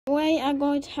We are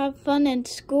going to have fun in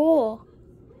school.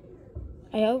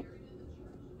 I hope.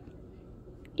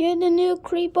 You're the new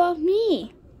creep of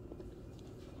me.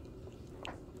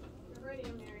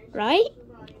 Right?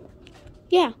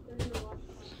 Yeah.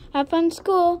 Have fun in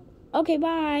school. Okay,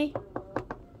 bye.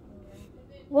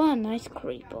 One nice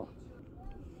creeper.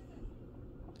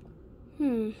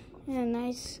 A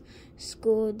nice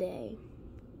school day.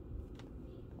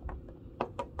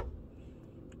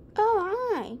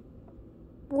 Oh, hi.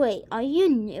 Wait, are you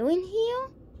new in here?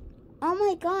 Oh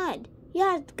my god. You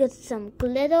have got some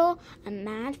glitter, a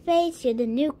mad face. You're the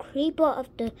new creeper of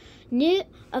the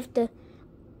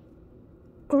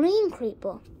green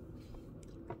creeper.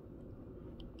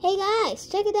 Hey guys,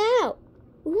 check it out.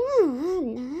 Ooh,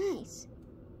 nice.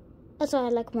 Also, I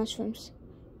like mushrooms.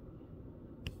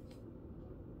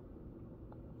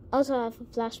 Also, I have a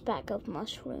flashback of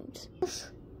mushrooms.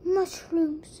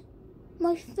 Mushrooms,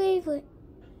 my favorite.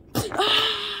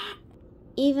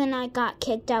 Even I got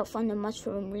kicked out from the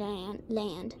mushroom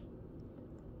land.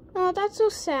 Oh, that's so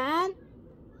sad.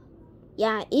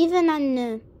 Yeah, even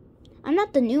I'm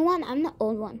not the new one, I'm the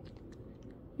old one.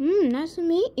 Nice to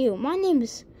meet you. My name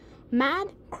is Mad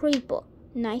Creeper.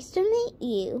 Nice to meet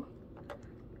you.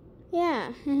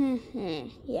 Yeah,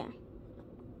 yeah.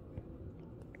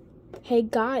 Hey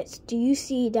guys, do you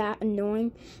see that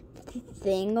annoying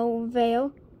thing over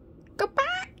there?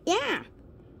 Goodbye! Yeah.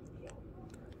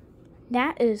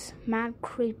 That is Mad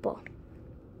Creeper.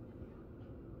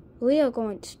 We are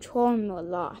going to troll him a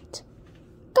lot.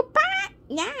 Goodbye!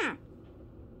 Yeah.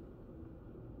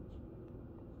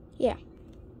 Yeah.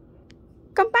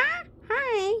 Goodbye!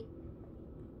 Hi.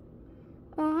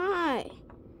 Oh, hi.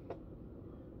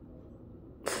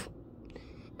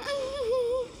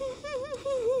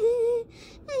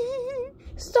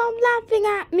 Stop laughing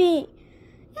at me.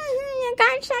 You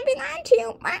got something on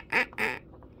you.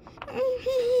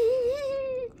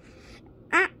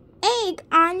 Egg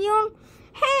on your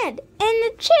head and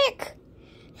the chick.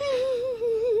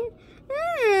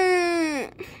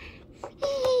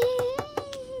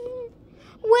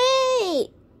 Wait.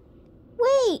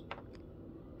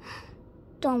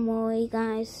 Don't worry,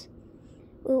 guys.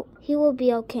 He will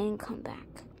be okay and come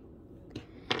back.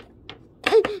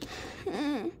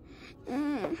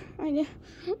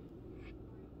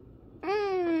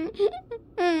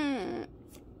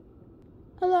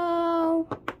 Hello.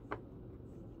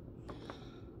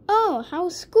 Oh,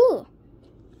 how's school?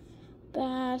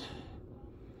 Bad.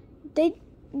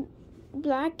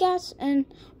 Black Gas and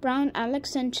Brown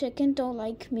Alex and Chicken don't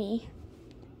like me.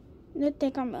 They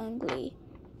think I'm ugly.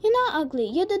 You're not ugly.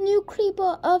 You're the new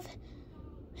creeper of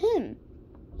him.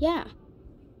 Yeah.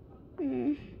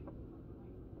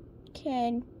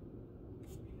 Okay.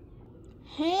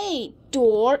 Hey,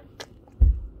 dork.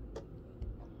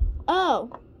 Oh.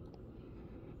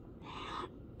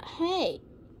 Hey.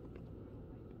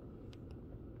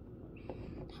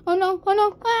 Oh no.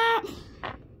 Ah.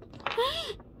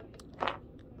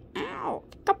 Ow.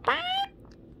 Goodbye.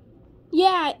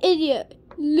 Yeah, idiot.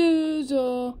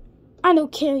 Loser. I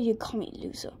don't care you call me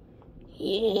loser.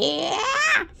 Yeah.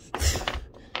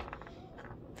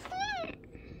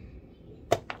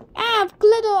 I have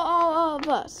glitter all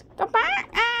over us. Goodbye.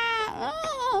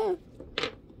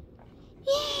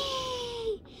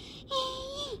 Yay.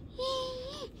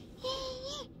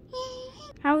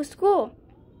 How was school?